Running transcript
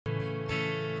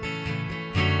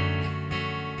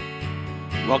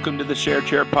Welcome to the Share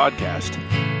Chair podcast,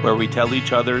 where we tell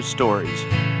each other's stories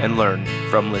and learn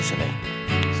from listening.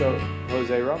 So,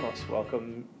 Jose Ramos,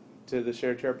 welcome to the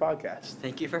Share Chair podcast.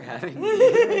 Thank you for having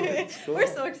me. Cool. We're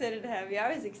so excited to have you.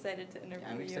 I was excited to interview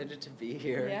you. I'm excited to be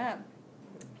here. Yeah.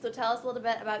 So tell us a little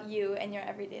bit about you and your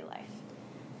everyday life.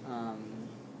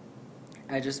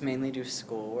 I just mainly do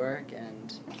schoolwork,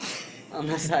 and on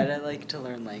the side I like to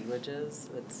learn languages.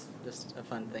 It's just a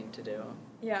fun thing to do.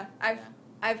 Yeah,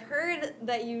 I've heard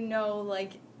that you know,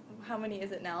 like, how many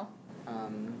is it now?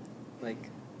 Like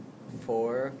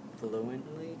 4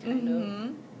 fluently, kind of.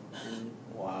 And,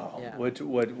 Wow. yeah.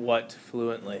 What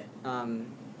fluently?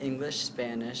 English,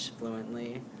 Spanish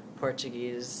fluently.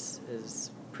 Portuguese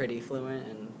is pretty fluent,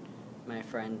 and my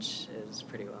French is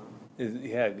pretty well.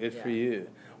 Good for you.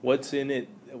 What's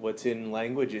in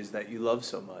languages that you love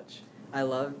so much? I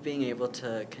love being able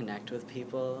to connect with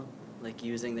people, like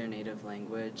using their native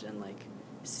language and like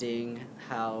seeing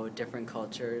how different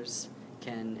cultures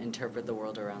can interpret the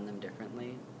world around them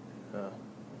differently.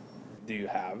 Do you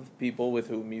have people with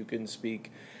whom you can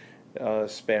speak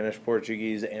Spanish,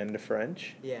 Portuguese, and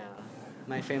French? Yeah.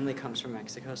 My family comes from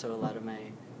Mexico, so a lot of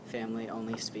my family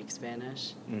only speaks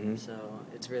Spanish. Mm-hmm. So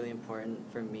it's really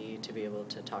important for me to be able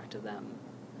to talk to them,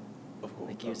 Of course.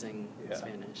 like using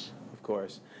Spanish. Of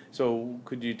course. So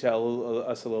could you tell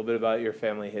us a little bit about your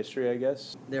family history, I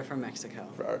guess? They're from Mexico.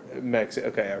 Are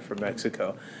from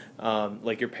Mexico.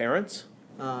 Like your parents?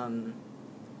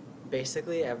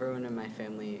 Basically everyone in my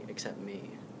family except me.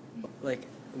 Like,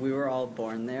 we were all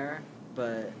born there,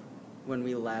 but when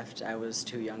we left, I was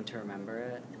too young to remember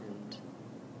it, and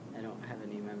I don't have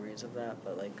any memories of that,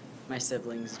 but like, my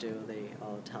siblings do. They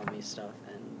all tell me stuff,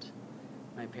 and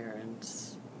my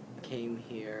parents came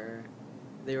here.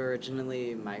 They were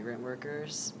originally migrant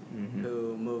workers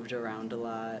who moved around a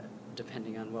lot,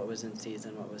 depending on what was in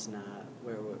season, what was not,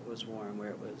 where it was warm, where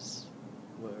it was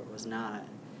not.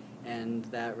 And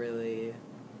that really,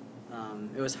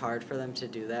 it was hard for them to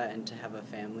do that and to have a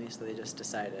family, so they just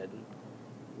decided,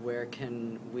 where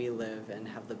can we live and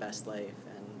have the best life?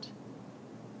 And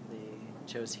they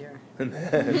chose here.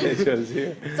 They chose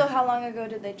here. So how long ago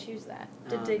did they choose that?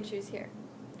 Did they choose here?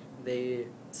 They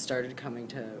started coming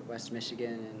to West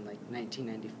Michigan in like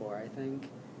 1994, I think.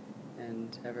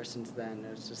 And ever since then,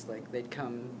 it was just like they'd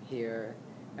come here,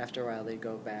 after a while they'd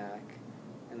go back,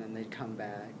 and then they'd come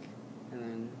back, and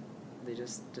then they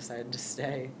just decided to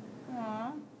stay.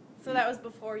 Aww. So that was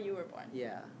before you were born?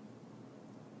 Yeah.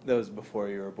 That was before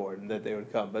you were born that they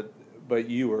would come, but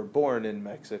you were born in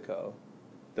Mexico.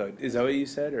 Though, is that what you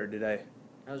said, or did I?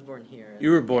 I was born here. You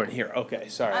were born here. Okay,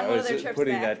 sorry. On I one was of their trips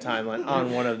putting back. that timeline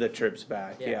on one of the trips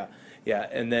back. Yeah.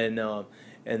 And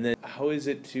then how is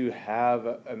it to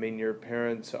have? I mean, your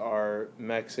parents are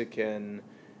Mexican.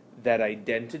 That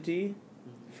identity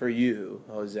for you,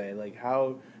 Jose. Like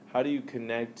how do you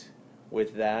connect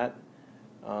with that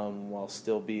while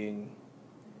still being?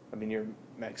 I mean, you're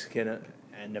Mexican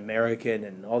and American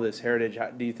and all this heritage.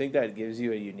 Do you think that gives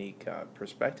you a unique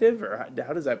perspective, or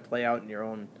how does that play out in your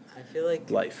own I feel like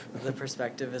life? The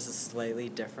perspective is slightly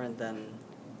different than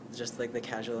just like the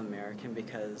casual American,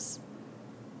 because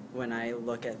when I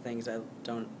look at things, I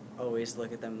don't always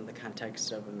look at them in the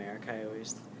context of America. I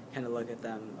always kind of look at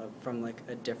them from like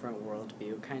a different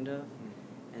worldview, kind of,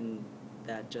 and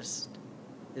that just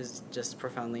is just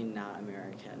profoundly not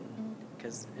American.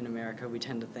 Because in America, we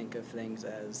tend to think of things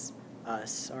as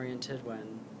us-oriented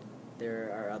when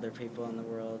there are other people in the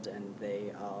world, and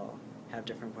they all have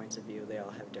different points of view. They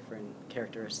all have different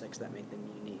characteristics that make them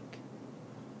unique.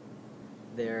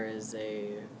 There is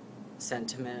a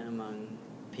sentiment among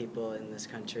people in this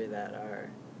country that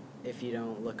if you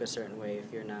don't look a certain way,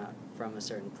 if you're not from a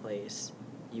certain place,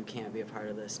 you can't be a part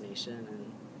of this nation,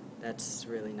 and that's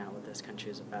really not what this country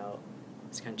is about.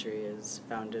 This country is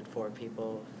founded for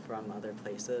people from other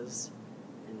places,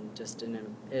 and just it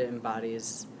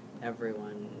embodies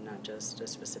everyone, not just a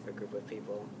specific group of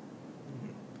people.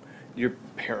 Your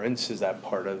parents, is that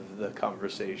part of the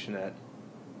conversation at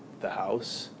the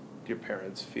house? Do your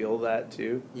parents feel that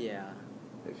too? Yeah.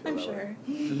 They feel I'm that sure.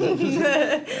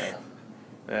 way?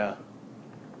 Yeah.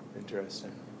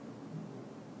 Interesting.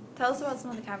 Tell us about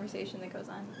some of the conversation that goes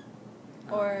on.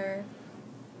 Or,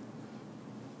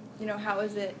 how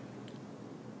is it?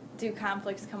 Do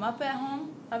conflicts come up at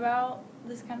home about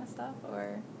this kind of stuff,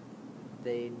 or?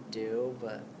 They do,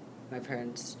 but my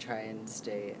parents try and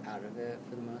stay out of it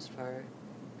for the most part,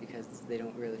 because they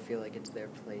don't really feel like it's their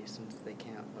place since they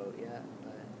can't vote yet,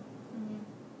 but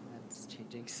that's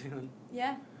changing soon.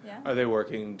 Yeah. Are they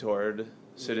working toward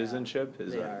citizenship?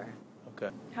 They are. Okay.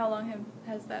 How long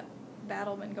has that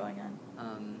battle been going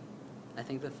on? I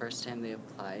think the first time they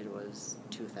applied was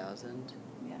 2000.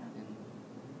 Yeah. And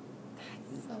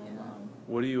That's so yeah. long.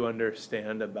 What do you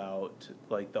understand about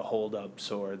like the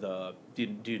holdups or the do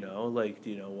you know like do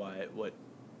you know why what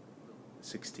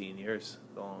 16 years is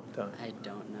a long time? I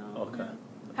don't know. Okay.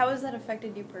 How has that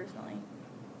affected you personally?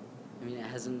 I mean, it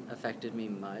hasn't affected me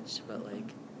much, but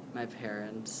like my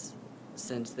parents,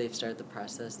 since they've started the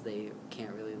process, they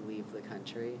can't really leave the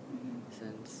country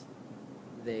since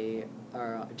they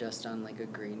are just on like a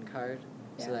green card,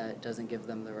 so Yeah. that doesn't give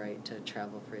them the right to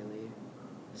travel freely.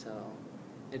 So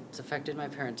it's affected my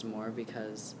parents more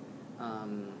because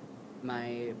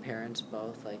my parents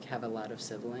both like have a lot of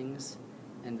siblings,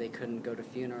 and they couldn't go to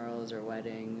funerals or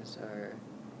weddings, or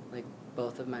like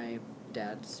both of my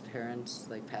dad's parents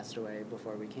like passed away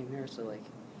before we came here, so like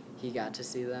he got to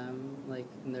see them like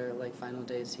in their like final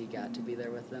days. He got to be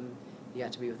there with them. He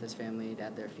got to be with his family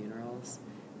at their funerals.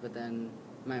 But then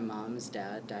my mom's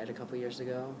dad died a couple years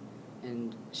ago,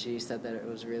 and she said that it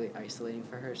was really isolating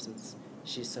for her since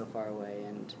she's so far away,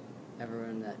 and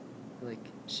everyone that like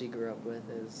she grew up with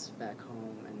is back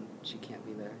home, and she can't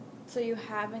be there. So you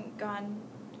haven't gone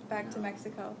back to No.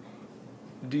 Mexico?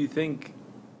 Do you think,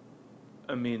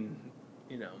 I mean,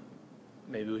 you know,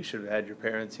 maybe we should have had your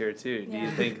parents here too. Do you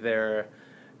Yeah. think they're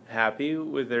happy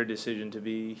with their decision to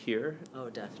be here? Oh,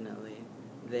 definitely.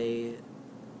 They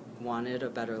wanted a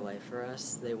better life for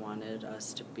us. They wanted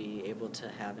us to be able to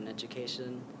have an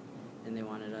education, and they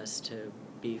wanted us to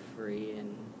be free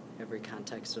in every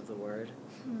context of the word.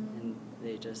 And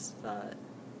they just thought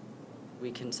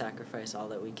we can sacrifice all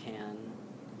that we can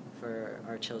for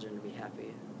our children to be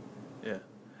happy. Yeah.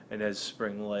 And as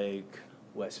Spring Lake,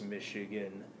 West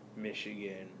Michigan,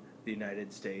 the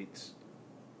United States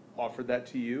offered that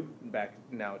to you, back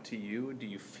now to you, do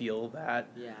you feel that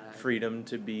Yeah. freedom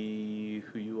to be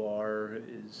who you are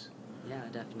is, Yeah,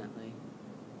 definitely.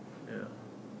 yeah.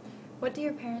 What do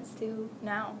your parents do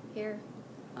now, here?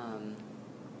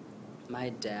 My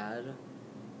dad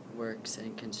works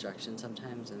in construction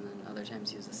sometimes, and then other times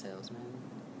he's a salesman.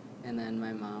 And then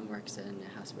my mom works in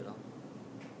a hospital.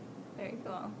 Very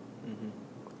cool. Mm-hmm.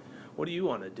 What do you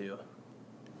want to do?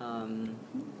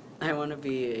 I want to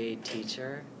be a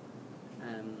teacher.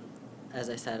 As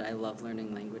I said, I love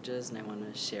learning languages, and I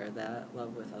want to share that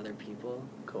love with other people.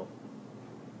 Cool.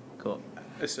 Cool.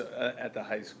 So at the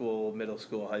high school, middle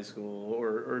school, high school,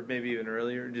 or maybe even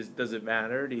earlier, just does it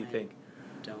matter? Do you think?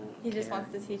 Don't He just care.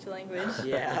 wants to teach a language.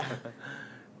 Yeah.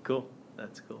 Cool.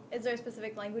 That's cool. Is there a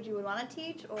specific language you would want to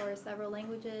teach, or several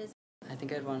languages? I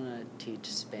think I'd want to teach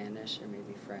Spanish or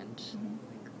maybe French.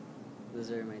 Like,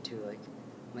 those are my two like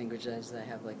languages that I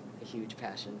have like a huge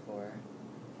passion for.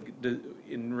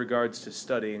 In regards to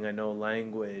studying, I know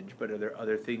language, but are there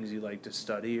other things you like to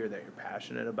study or that you're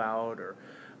passionate about? Or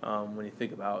when you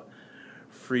think about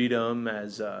freedom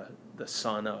as the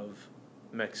son of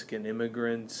Mexican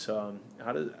immigrants,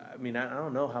 how does, I mean, I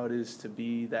don't know how it is to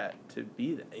be that,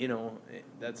 you know,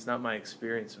 that's not my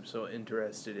experience. I'm so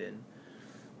interested in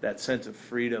that sense of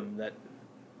freedom that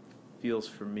feels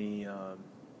for me,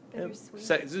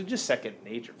 Bittersweet. it's just second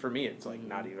nature. For me, it's like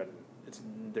not even,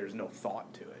 there's no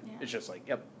thought to it. Yeah. It's just like,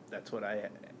 yep, that's what I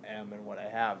am and what I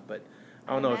have. But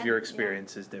I don't know if your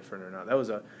experience is different or not. That was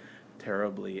a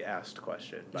terribly asked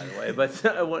question, by the way. But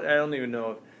I don't even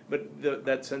know. But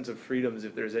that sense of freedom is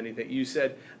if there's anything. You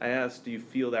said, I asked, do you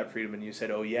feel that freedom? And you said,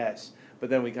 oh, yes. But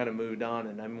then we kind of moved on,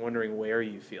 and I'm wondering where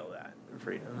you feel that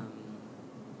freedom.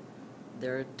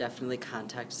 There are definitely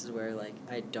contexts where like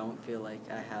I don't feel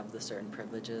like I have the certain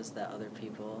privileges that other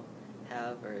people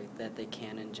have or that they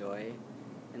can enjoy.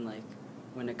 And like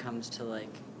when it comes to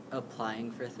like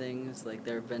applying for things, like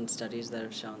there have been studies that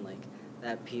have shown like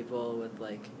that people with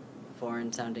like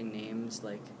foreign sounding names,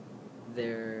 like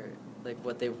they're like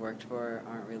what they've worked for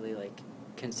aren't really like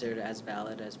considered as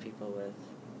valid as people with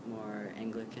more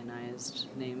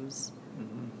Anglicanized names.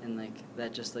 And like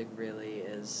that just like really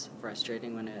is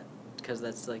frustrating when it, because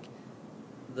that's like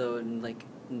the like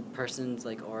person's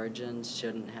like origins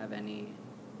shouldn't have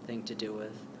anything to do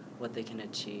with what they can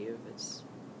achieve. It's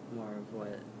more of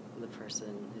what the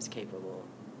person is capable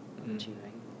of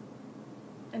achieving.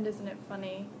 And isn't it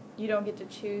funny? You don't get to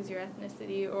choose your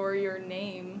ethnicity or your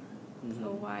name,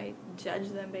 so why judge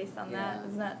them based on that?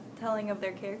 Isn't that telling of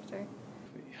their character?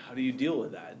 How do you deal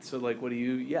with that? So like, what do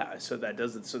you? Yeah. So that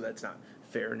doesn't. So that's not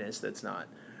fairness. That's not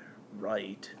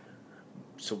right.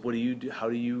 So what do you do? How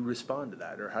do you respond to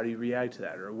that, or how do you react to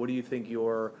that, or what do you think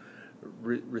your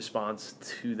response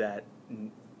to that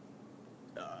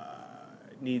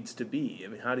needs to be? I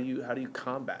mean, how do you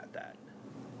combat that?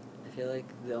 I feel like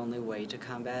the only way to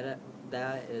combat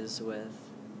that is with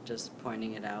just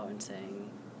pointing it out and saying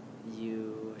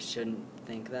you shouldn't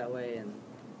think that way and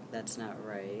that's not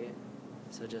right.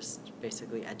 So just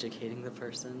basically educating the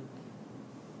person.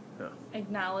 Yeah.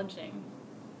 Acknowledging.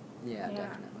 Yeah, Yeah.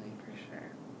 definitely. For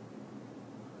sure.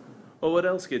 Well, what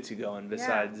else gets you going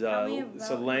besides tell me about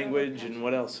so your language other and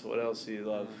what else? What else do you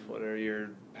love? Um, What are your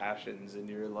passions and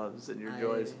your loves and your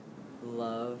joys? I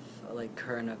love like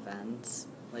current events,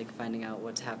 like finding out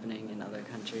what's happening in other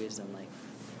countries and like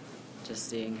just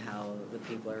seeing how the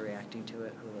people are reacting to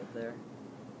it who live there.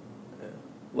 Yeah.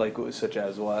 Like such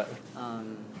as what?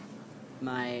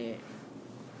 My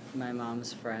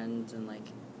mom's friends and like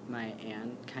my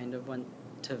aunt kind of went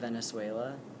to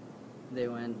Venezuela. They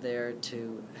went there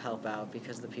to help out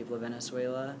because the people of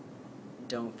Venezuela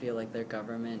don't feel like their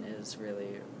government is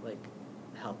really like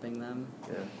helping them.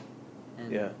 Yeah.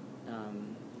 And Yeah.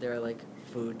 there are like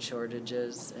food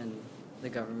shortages and the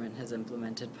government has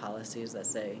implemented policies that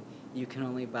say you can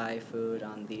only buy food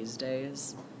on these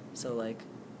days. So like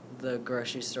the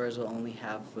grocery stores will only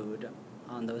have food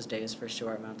on those days for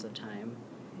short amounts of time.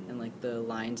 And like the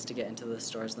lines to get into the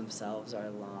stores themselves are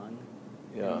long.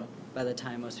 Yeah. And by the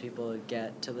time most people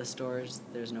get to the stores,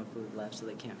 there's no food left, so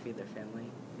they can't feed their family.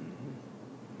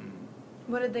 Mm-hmm.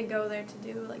 Mm-hmm. What did they go there to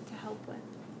do, like to help with?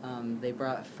 They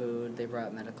brought food, they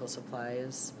brought medical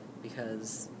supplies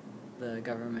because the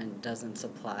government doesn't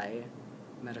supply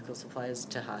medical supplies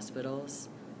to hospitals.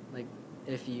 Like,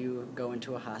 if you go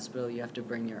into a hospital, you have to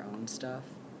bring your own stuff.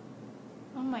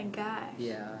 Oh my gosh.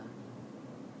 Yeah.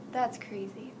 That's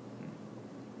crazy.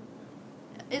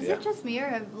 Is Yeah. it just me, or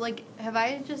have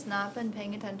I just not been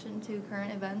paying attention to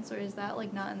current events, or is that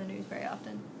like not in the news very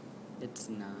often? It's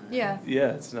not. Yeah.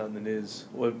 Yeah, it's not in the news.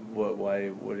 Why?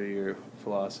 What are your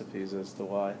philosophies as to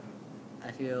why?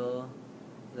 I feel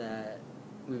that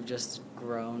we've just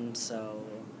grown so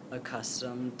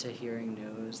accustomed to hearing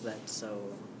news that's so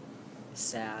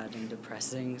sad and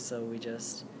depressing, so we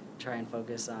just try and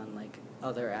focus on like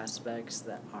other aspects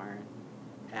that aren't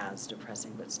as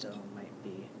depressing but still might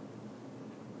be.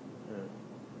 Yeah.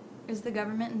 Is the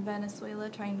government in Venezuela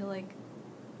trying to like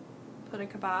put a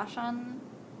kibosh on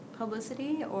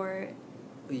publicity, or?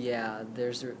 Yeah,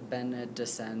 there's been a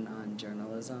descent on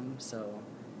journalism, so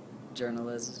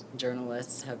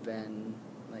journalists have been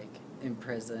like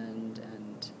imprisoned,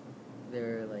 and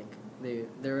they're like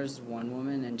there was one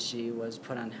woman and she was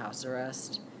put on house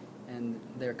arrest, and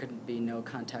there could be no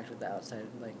contact with the outside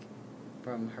like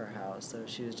from her house, so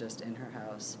she was just in her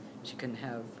house. She couldn't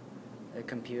have a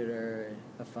computer,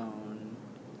 a phone,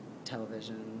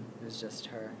 television. It was just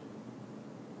her.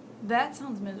 That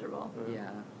sounds miserable,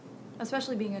 Yeah.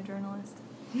 especially being a journalist.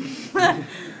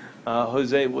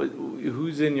 Jose,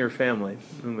 who's in your family?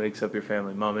 Who makes up your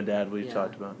family? Mom and dad, we Yeah.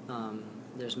 talked about.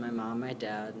 There's my mom, my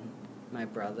dad, my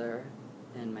brother,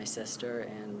 and my sister,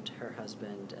 and her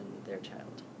husband, and their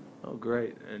child. Oh,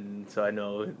 great. And so I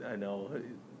know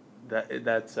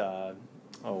that's, oh,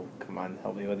 come on,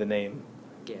 help me with the name.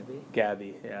 Gabby?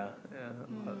 Gabby, yeah.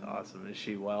 Mm. Awesome. Is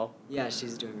she well? Yeah,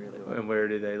 she's doing really well. And where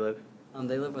do they live?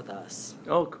 They live with us.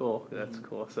 Oh, cool. That's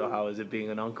cool. So how is it being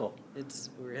an uncle? It's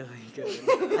really good.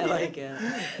 I like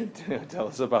it. Tell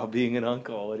us about being an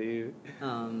uncle. What do you...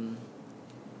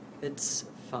 It's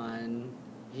fun.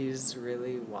 He's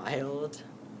really wild.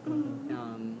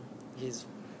 He's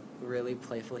really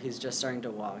playful. He's just starting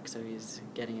to walk, so he's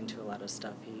getting into a lot of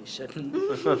stuff he shouldn't.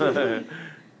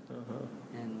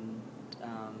 And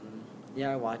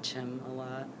yeah, I watch him a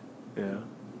lot. Yeah.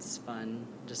 It's fun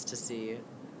just to see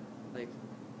like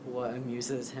what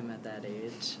amuses him at that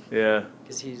age, Yeah.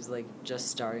 because he's like just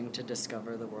starting to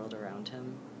discover the world around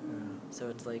him. So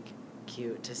it's like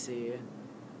cute to see.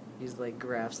 He's like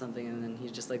grabs something and then he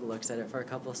just like looks at it for a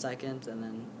couple seconds and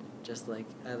then just like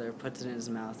either puts it in his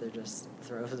mouth or just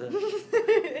throws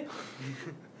it.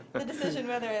 The decision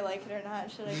whether I like it or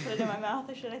not, should I put it in my mouth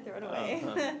or should I throw it away?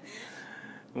 Uh-huh.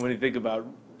 When you think about,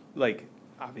 like,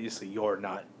 obviously you're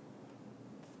not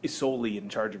solely in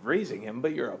charge of raising him,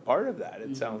 but you're a part of that. It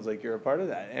Mhm. sounds like you're a part of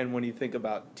that. And when you think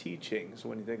about teaching, so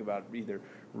when you think about either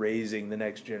raising the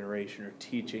next generation or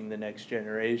teaching the next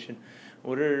generation,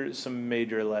 what are some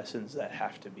major lessons that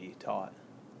have to be taught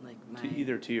Like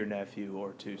either to your nephew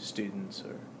or to students?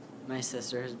 Or my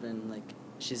sister has been like,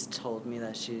 she's told me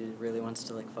that she really wants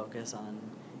to like focus on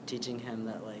teaching him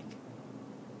that like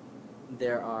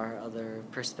there are other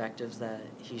perspectives that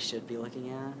he should be looking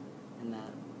at, and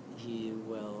that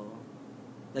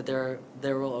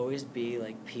there will always be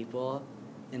like people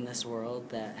in this world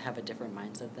that have a different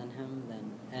mindset than him,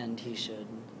 and he should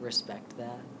respect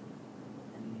that.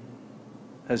 And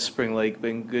has Spring Lake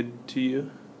been good to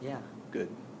you? yeah. Good.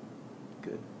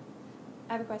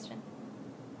 I have a question.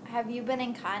 have you been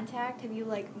in contact? Have you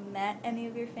like met any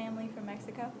of your family from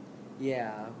Mexico?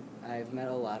 Yeah, I've met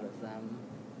a lot of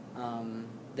them.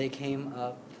 They came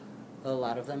up, a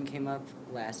lot of them came up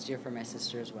last year for my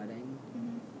sister's wedding,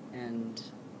 and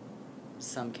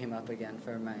some came up again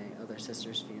for my other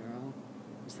sister's funeral,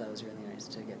 so that was really nice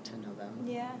to get to know them.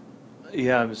 Yeah.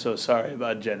 Yeah, I'm so sorry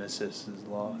about Genesis's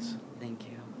loss. Thank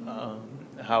you.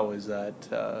 How is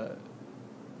that?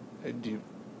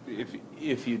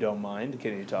 If you don't mind,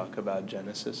 can you talk about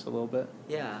Genesis a little bit?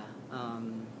 Yeah,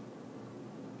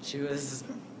 she was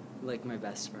like my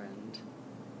best friend.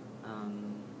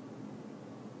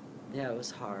 Yeah, it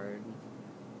was hard.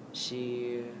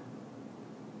 She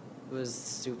was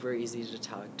super easy to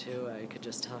talk to. I could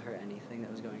just tell her anything that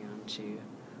was going on. She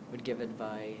would give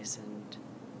advice, and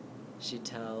she'd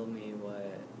tell me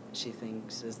what she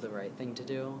thinks is the right thing to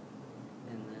do,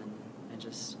 and then I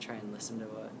just try and listen to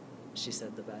what she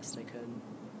said the best I could.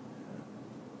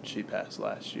 She passed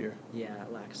last year. Yeah,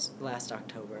 last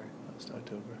October. Last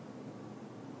October.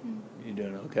 You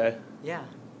doing okay? Yeah.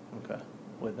 Okay.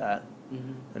 With that?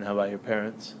 Mm-hmm. And how about your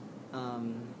parents?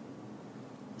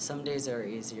 Some days are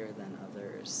easier than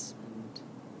others, and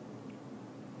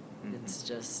Mm-hmm. it's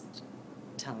just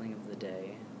telling of the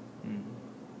day. Mm-hmm.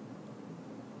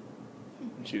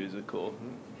 She was a cool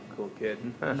kid.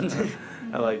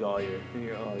 I like all your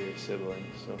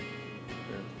siblings. So.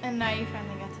 Yeah. And now you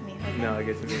finally got to meet Jose. Now I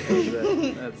get to meet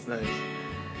Jose. That's nice.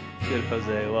 Good,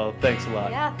 Jose. Well, thanks a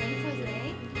lot. Yeah, thanks,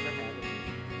 Jose.